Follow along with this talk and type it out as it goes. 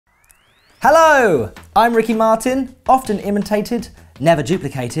Hello, I'm Ricky Martin, often imitated, never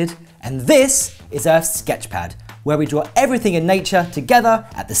duplicated, and this is Earth's Sketchpad, where we draw everything in nature together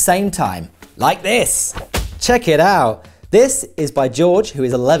at the same time, like this. Check it out. This is by George, who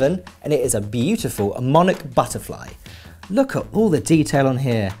is 11, and it is a beautiful monarch butterfly. Look at all the detail on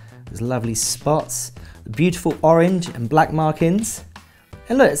here. There's lovely spots, the beautiful orange and black markings.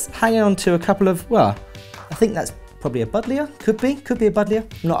 And look, it's hanging on to a couple of, well, I think that's probably a buddleia, could be a buddleia.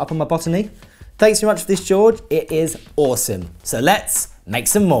 I'm not up on my botany. Thanks very much for this, George. It is awesome. So let's make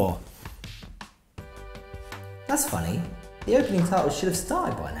some more. That's funny. The opening titles should have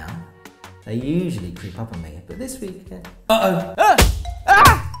started by now. They usually creep up on me, but this week, yeah. Uh-oh. Ah!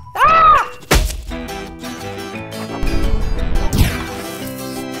 Ah! Ah!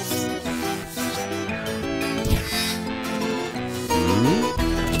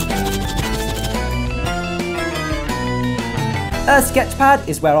 Earth Sketchpad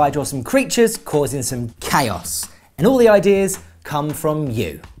is where I draw some creatures causing some chaos, and all the ideas come from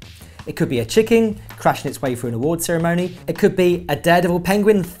you. It could be a chicken crashing its way through an award ceremony, it could be a daredevil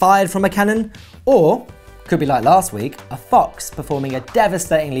penguin fired from a cannon, or could be like last week, a fox performing a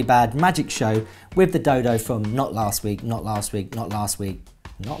devastatingly bad magic show with the dodo from not last week,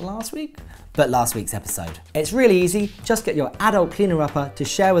 but last week's episode. It's really easy, just get your adult cleaner-upper to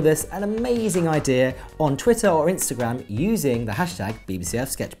share with us an amazing idea on Twitter or Instagram using the hashtag BBC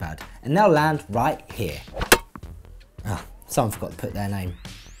Earth Sketchpad, and they'll land right here. Oh, someone forgot to put their name.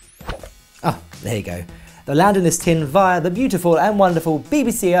 Oh, there you go. They'll land in this tin via the beautiful and wonderful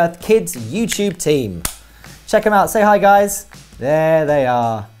BBC Earth Kids YouTube team. Check them out, say hi guys. There they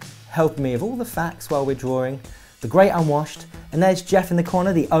are, helping me with all the facts while we're drawing. The Great Unwashed, and there's Jeff in the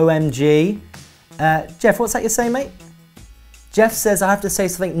corner, the OMG. Jeff, what's that you're saying, mate? Jeff says I have to say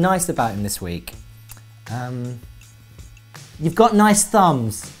something nice about him this week. You've got nice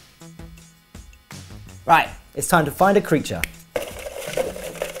thumbs. Right, it's time to find a creature.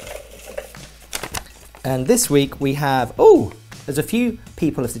 And this week we have, oh, there's a few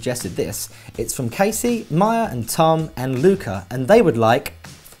people have suggested this. It's from Casey, Maya and Tom and Luca, and they would like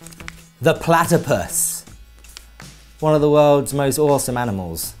the platypus. One of the world's most awesome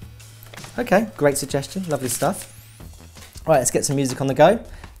animals. Okay, great suggestion, lovely stuff. All right, let's get some music on the go.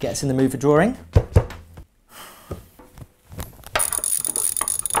 Get us in the mood for drawing.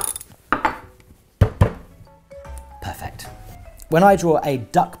 Perfect. When I draw a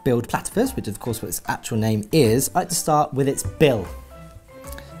duck-billed platypus, which is of course what its actual name is, I like to start with its bill.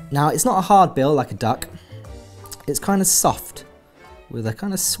 Now, it's not a hard bill like a duck. It's kind of soft, with a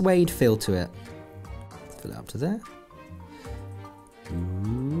kind of suede feel to it. Fill it up to there.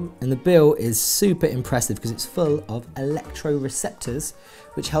 And the bill is super impressive because it's full of electroreceptors,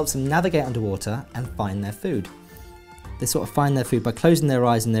 which helps them navigate underwater and find their food. They sort of find their food by closing their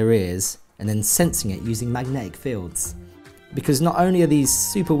eyes and their ears and then sensing it using magnetic fields. Because not only are these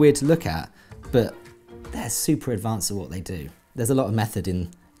super weird to look at, but they're super advanced at what they do. There's a lot of method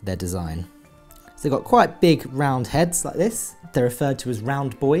in their design. So they've got quite big round heads like this. They're referred to as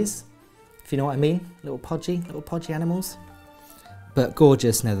round boys, if you know what I mean. Little podgy animals. But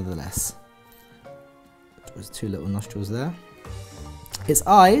gorgeous nevertheless. There's two little nostrils there. Its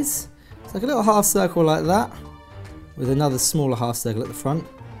eyes, it's like a little half circle like that, with another smaller half circle at the front,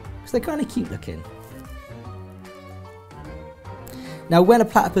 because they're kind of cute looking. Now, when a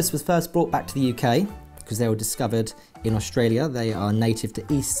platypus was first brought back to the UK, because they were discovered in Australia, they are native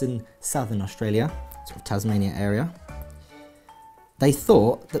to eastern southern Australia, sort of Tasmania area, they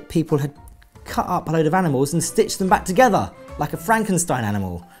thought that people had cut up a load of animals and stitched them back together like a Frankenstein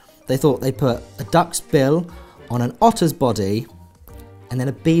animal. They thought they put a duck's bill on an otter's body and then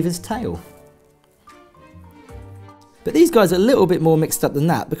a beaver's tail. But these guys are a little bit more mixed up than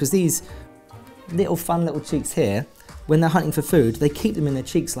that, because these little fun little cheeks here, when they're hunting for food, they keep them in their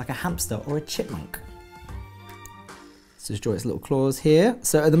cheeks like a hamster or a chipmunk. So just draw its little claws here.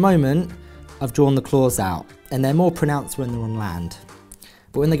 So at the moment, I've drawn the claws out, and they're more pronounced when they're on land.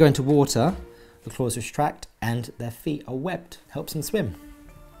 But when they go into water, the claws retract and their feet are webbed, helps them swim.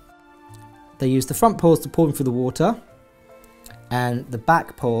 They use the front paws to pull them through the water, and the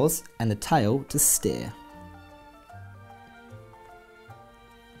back paws and the tail to steer.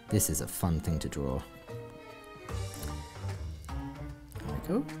 This is a fun thing to draw. There we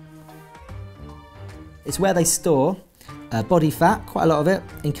go. It's where they store body fat, quite a lot of it,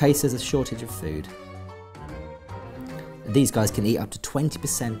 in case there's a shortage of food. These guys can eat up to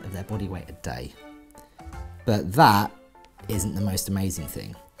 20% of their body weight a day. But that isn't the most amazing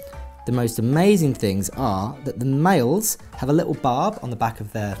thing. The most amazing things are that the males have a little barb on the back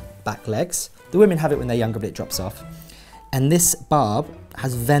of their back legs. The women have it when they're younger, but it drops off. And this barb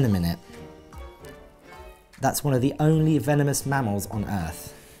has venom in it. That's one of the only venomous mammals on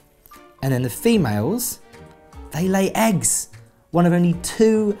Earth. And then the females, they lay eggs. One of only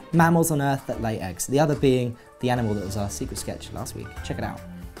 2 mammals on Earth that lay eggs. The other being the animal that was our secret sketch last week. Check it out.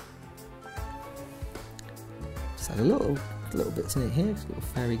 Just add a little bits in it here, this little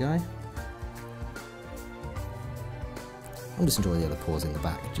fairy guy. I'm just enjoying the other paws in the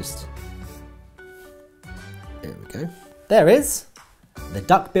back, just... There we go. There is the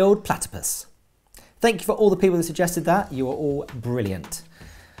duck-billed platypus. Thank you for all the people that suggested that. You are all brilliant.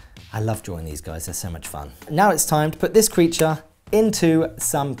 I love drawing these guys, they're so much fun. Now it's time to put this creature into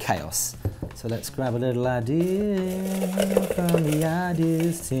some chaos. So let's grab a little idea from the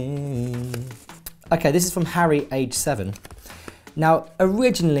ideas team. Okay, this is from Harry, age 7. Now,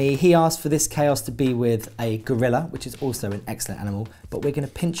 originally he asked for this chaos to be with a gorilla, which is also an excellent animal, but we're going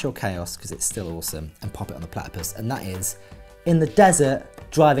to pinch your chaos because it's still awesome and pop it on the platypus, and that is in the desert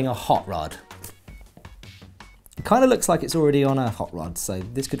driving a hot rod. It kind of looks like it's already on a hot rod, so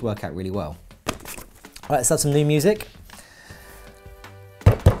this could work out really well. All right, let's have some new music.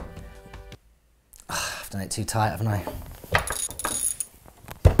 I've done it too tight, haven't I?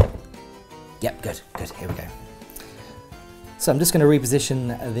 Yep, good, here we go. So I'm just going to reposition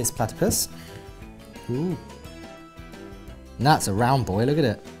this platypus. Ooh. And that's a round boy, look at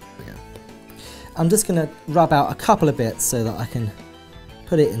it. There we go. I'm just going to rub out a couple of bits so that I can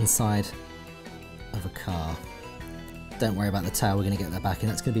put it inside of a car. Don't worry about the tail, we're going to get that back in.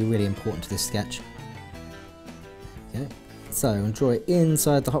 That's going to be really important to this sketch. Okay. So I'm going to draw it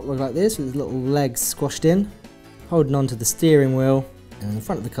inside the hot rod like this with his little legs squashed in, holding on to the steering wheel, and the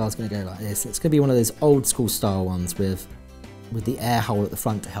front of the car is going to go like this. It's going to be one of those old school style ones with the air hole at the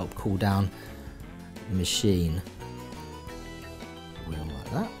front to help cool down the machine. Wheel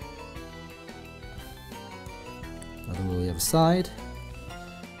like that. Another wheel the other side.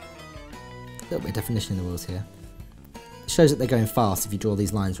 A little bit of definition in the wheels here. It shows that they're going fast if you draw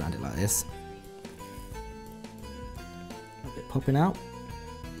these lines around it like this. A bit popping out.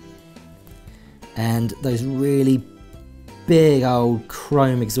 And those really big old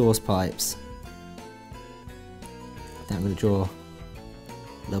chrome exhaust pipes. Then I'm going to draw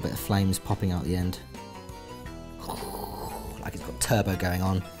a little bit of flames popping out the end. Like it's got turbo going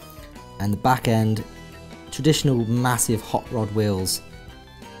on. And the back end, traditional massive hot rod wheels.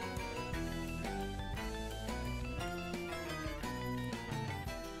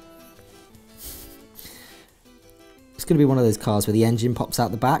 It's going to be one of those cars where the engine pops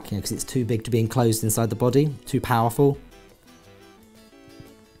out the back, because it's too big to be enclosed inside the body, too powerful.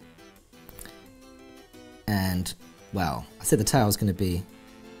 And, well, I said the tail's going to be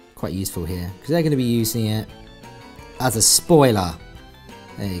quite useful here, because they're going to be using it as a spoiler.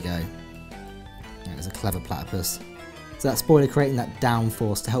 There you go. There's a clever platypus. So that spoiler creating that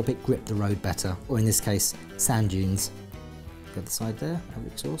downforce to help it grip the road better, or in this case, sand dunes. The other side there, of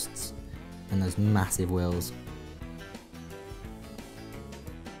exhausts, and those massive wheels.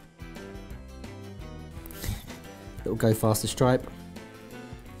 Little go faster stripe.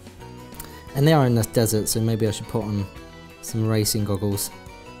 And they are in the desert, so maybe I should put on some racing goggles.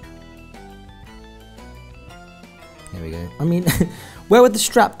 There we go. I mean, where would the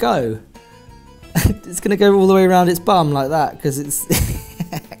strap go? It's going to go all the way around its bum like that, because it's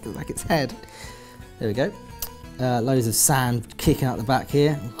like its head. There we go. Loads of sand kicking out the back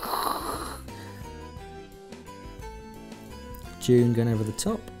here. Dune going over the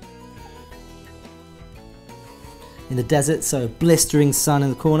top. In the desert, so blistering sun in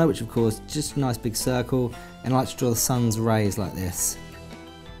the corner, which of course just a nice big circle, and I like to draw the sun's rays like this.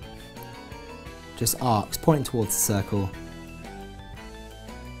 Just arcs pointing towards the circle.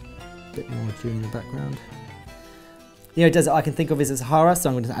 A bit more Dune in the background. The only desert I can think of is the Sahara, so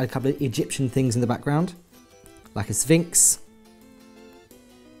I'm going to add a couple of Egyptian things in the background, like a sphinx.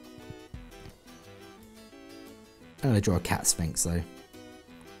 I'm going to draw a cat sphinx though.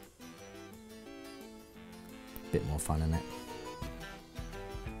 Bit more fun in it.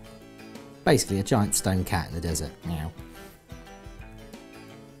 Basically a giant stone cat in the desert. Meow.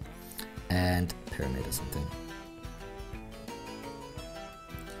 And pyramid or something.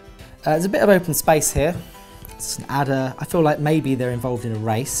 There's a bit of open space here. Let's add a, I feel like maybe they're involved in a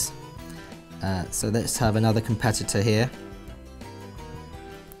race. So let's have another competitor here,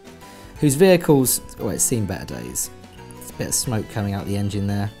 whose vehicles, oh, it's seen better days. There's a bit of smoke coming out the engine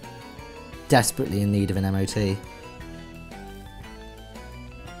there. Desperately in need of an MOT.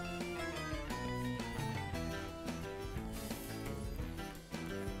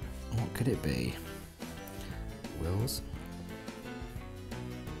 What could it be? Wheels?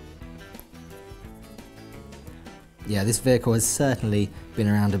 Yeah, this vehicle has certainly been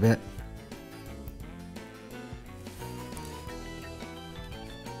around a bit.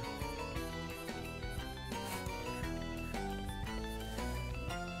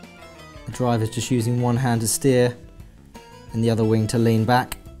 driver's just using one hand to steer and the other wing to lean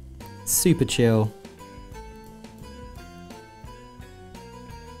back. Super chill.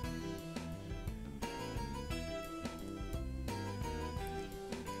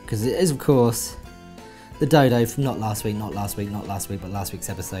 Because it is, of course, the dodo from not last week, but last week's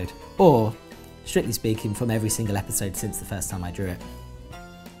episode. Or, strictly speaking, from every single episode since the first time I drew it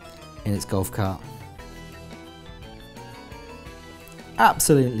in its golf cart.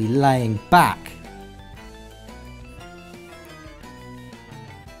 Absolutely laying back.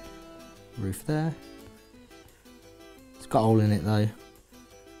 Roof there. It's got a hole in it though.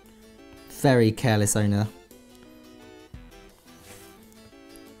 Very careless owner.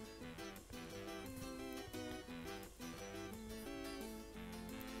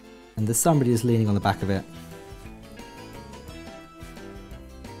 And there's somebody who's leaning on the back of it.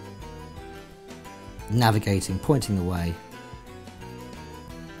 Navigating, pointing the way.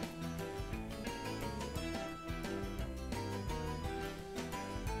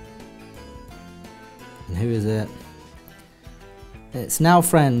 And who is it? It's now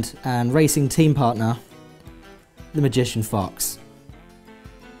friend and racing team partner, the magician fox.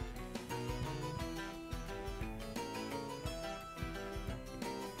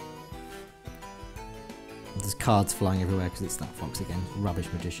 There's cards flying everywhere because it's that fox again. Rubbish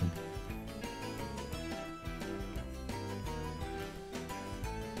magician.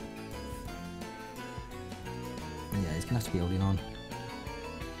 Yeah, he's going to have to be holding on.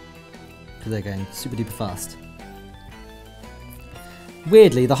 Because they're going super duper fast.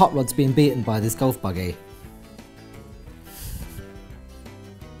 Weirdly, the hot rod's being beaten by this golf buggy.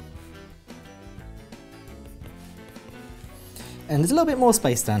 And there's a little bit more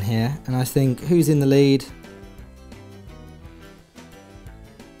space down here, and I think who's in the lead?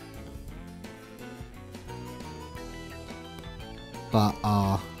 But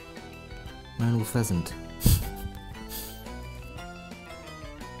our Ronald pheasant.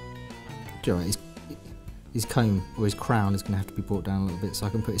 Do you know, his comb or his crown is going to have to be brought down a little bit so I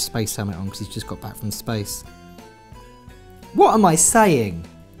can put his space helmet on because he's just got back from space. What am I saying?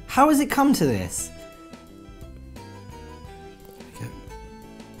 How has it come to this?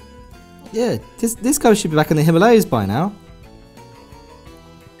 Yeah, this guy should be back in the Himalayas by now.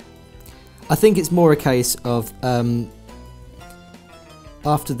 I think it's more a case of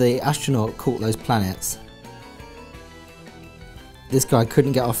after the astronaut caught those planets, this guy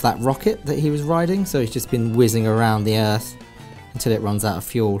couldn't get off that rocket that he was riding, so he's just been whizzing around the Earth until it runs out of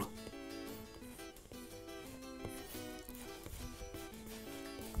fuel.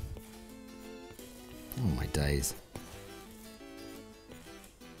 Oh my days.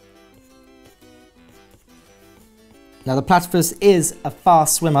 Now the platypus is a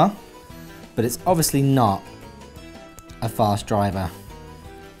fast swimmer, but it's obviously not a fast driver.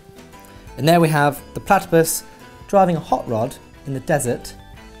 And there we have the platypus driving a hot rod in the desert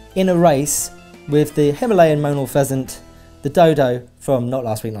in a race with the Himalayan monal pheasant, the dodo from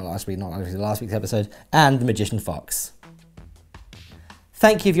last week's episode, and the magician fox.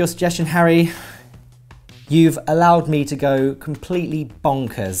 Thank you for your suggestion, Harry. You've allowed me to go completely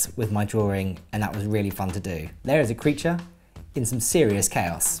bonkers with my drawing, and that was really fun to do. There is a creature in some serious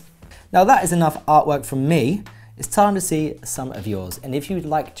chaos. Now that is enough artwork from me. It's time to see some of yours, and if you'd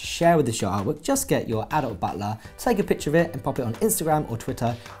like to share with us your artwork, just get your adult butler, take a picture of it and pop it on Instagram or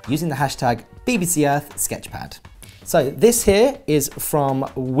Twitter using the hashtag BBC Earth Sketchpad. So this here is from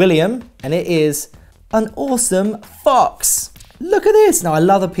William, and it is an awesome fox. Look at this. Now I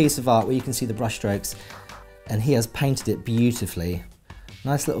love a piece of art where you can see the brush strokes, and he has painted it beautifully.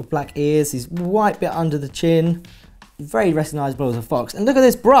 Nice little black ears, his white bit under the chin, very recognisable as a fox. And look at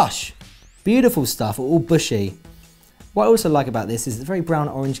this brush, beautiful stuff, all bushy. What I also like about this is the very brown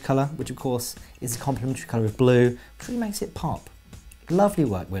orange colour, which of course is a complementary colour of blue, which really makes it pop. Lovely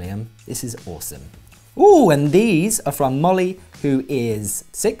work, William, this is awesome. Ooh, and these are from Molly, who is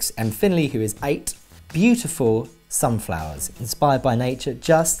 6, and Finley, who is 8. Beautiful sunflowers, inspired by nature,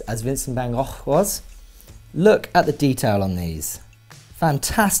 just as Vincent van Gogh was. Look at the detail on these.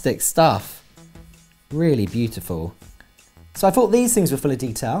 Fantastic stuff. Really beautiful. So I thought these things were full of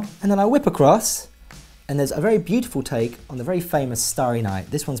detail, and then I whip across, and there's a very beautiful take on the very famous Starry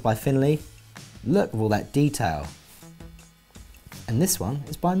Night. This one's by Finley. Look at all that detail. And this one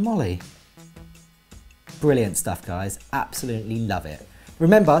is by Molly. Brilliant stuff, guys. Absolutely love it.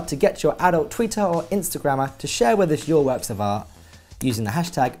 Remember to get your adult Twitter or Instagrammer to share with us your works of art using the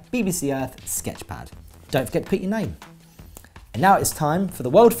hashtag BBC Earth Sketchpad. Don't forget to put your name. And now it's time for the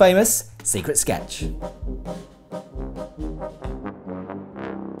world famous secret sketch.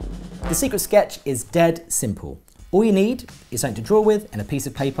 The secret sketch is dead simple. All you need is something to draw with and a piece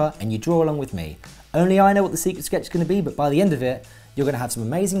of paper, and you draw along with me. Only I know what the secret sketch is going to be, but by the end of it, you're going to have some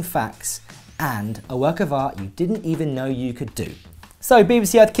amazing facts and a work of art you didn't even know you could do. So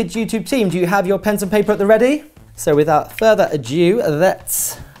BBC Earth Kids YouTube team, do you have your pens and paper at the ready? So without further ado,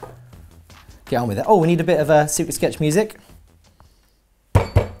 let's get on with it. Oh, we need a bit of a secret sketch music.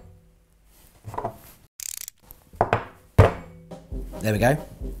 There we go.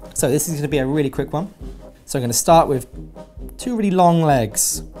 So this is going to be a really quick one. So I'm going to start with two really long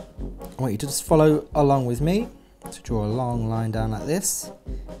legs. I want you to just follow along with me. So draw a long line down like this,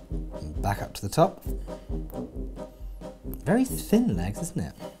 and back up to the top. Very thin legs, isn't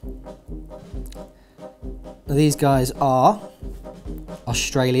it? Now these guys are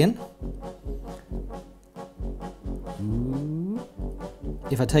Australian. Ooh.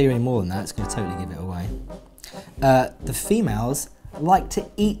 If I tell you any more than that, it's going to totally give it away. The females like to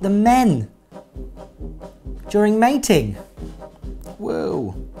eat the men during mating.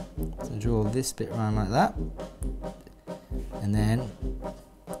 Whoa. So draw this bit around like that. And then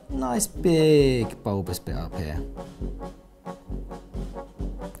nice big bulbous bit up here.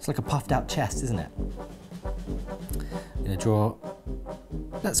 It's like a puffed out chest, isn't it? I'm going to draw,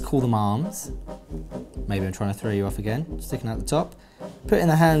 let's call them arms. Maybe I'm trying to throw you off again, sticking out the top. Putting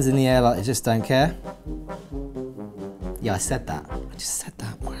the hands in the air like they just don't care. Yeah, I said that. I just said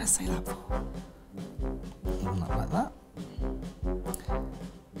that. Why did I say that for? Not like that.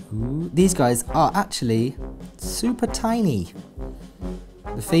 Ooh, these guys are actually super tiny.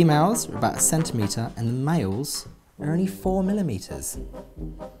 The females are about 1 centimetre and the males are only 4 millimetres.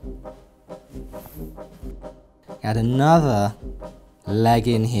 Add another leg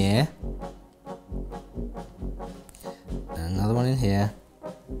in here. And another one in here.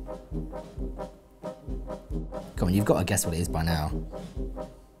 Come on, you've got to guess what it is by now.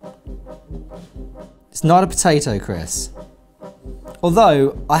 It's not a potato, Chris.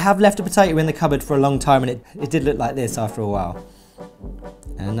 Although, I have left a potato in the cupboard for a long time and it did look like this after a while.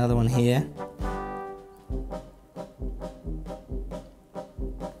 And another one here.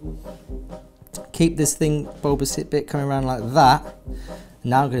 Keep this thing, bulbous bit coming around like that.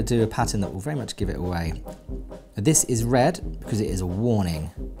 Now I'm going to do a pattern that will very much give it away. Now this is red because it is a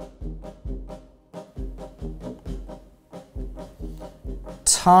warning.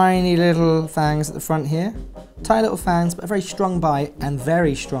 Tiny little fangs at the front here. Tiny little fangs, but a very strong bite and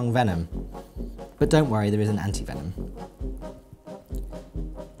very strong venom. But don't worry, there is an anti-venom.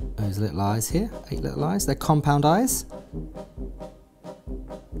 Those little eyes here, 8 little eyes. They're compound eyes.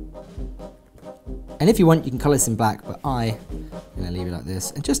 And if you want, you can colour this in black, but I'm going to leave it like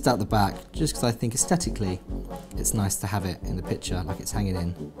this. And just out the back, just because I think aesthetically, it's nice to have it in the picture, like it's hanging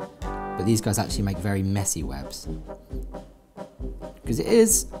in. But these guys actually make very messy webs. Because it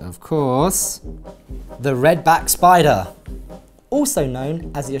is, of course, the redback spider, also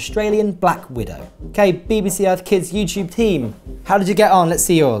known as the Australian black widow. Okay, BBC Earth Kids YouTube team, how did you get on? Let's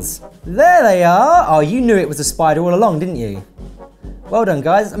see yours. There they are. Oh, you knew it was a spider all along, didn't you? Well done,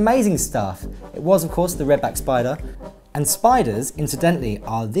 guys. Amazing stuff. It was, of course, the redback spider. And spiders, incidentally,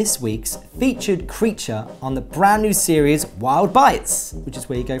 are this week's featured creature on the brand new series Wild Bites, which is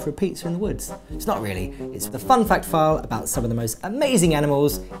where you go for a pizza in the woods. It's not really, it's the fun fact file about some of the most amazing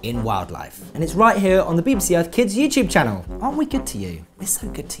animals in wildlife. And it's right here on the BBC Earth Kids YouTube channel. Aren't we good to you? We're so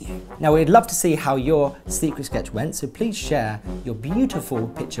good to you. Now, we'd love to see how your secret sketch went, so please share your beautiful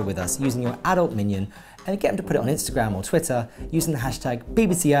picture with us using your adult minion and get them to put it on Instagram or Twitter using the hashtag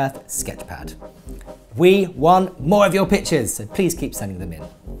BBC Earth Sketchpad. We want more of your pictures, so please keep sending them in.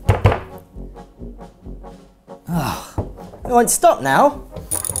 Oh, it won't stop now.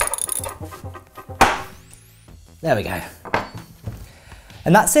 There we go.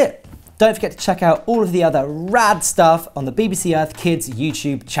 And that's it. Don't forget to check out all of the other rad stuff on the BBC Earth Kids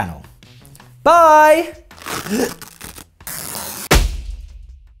YouTube channel. Bye!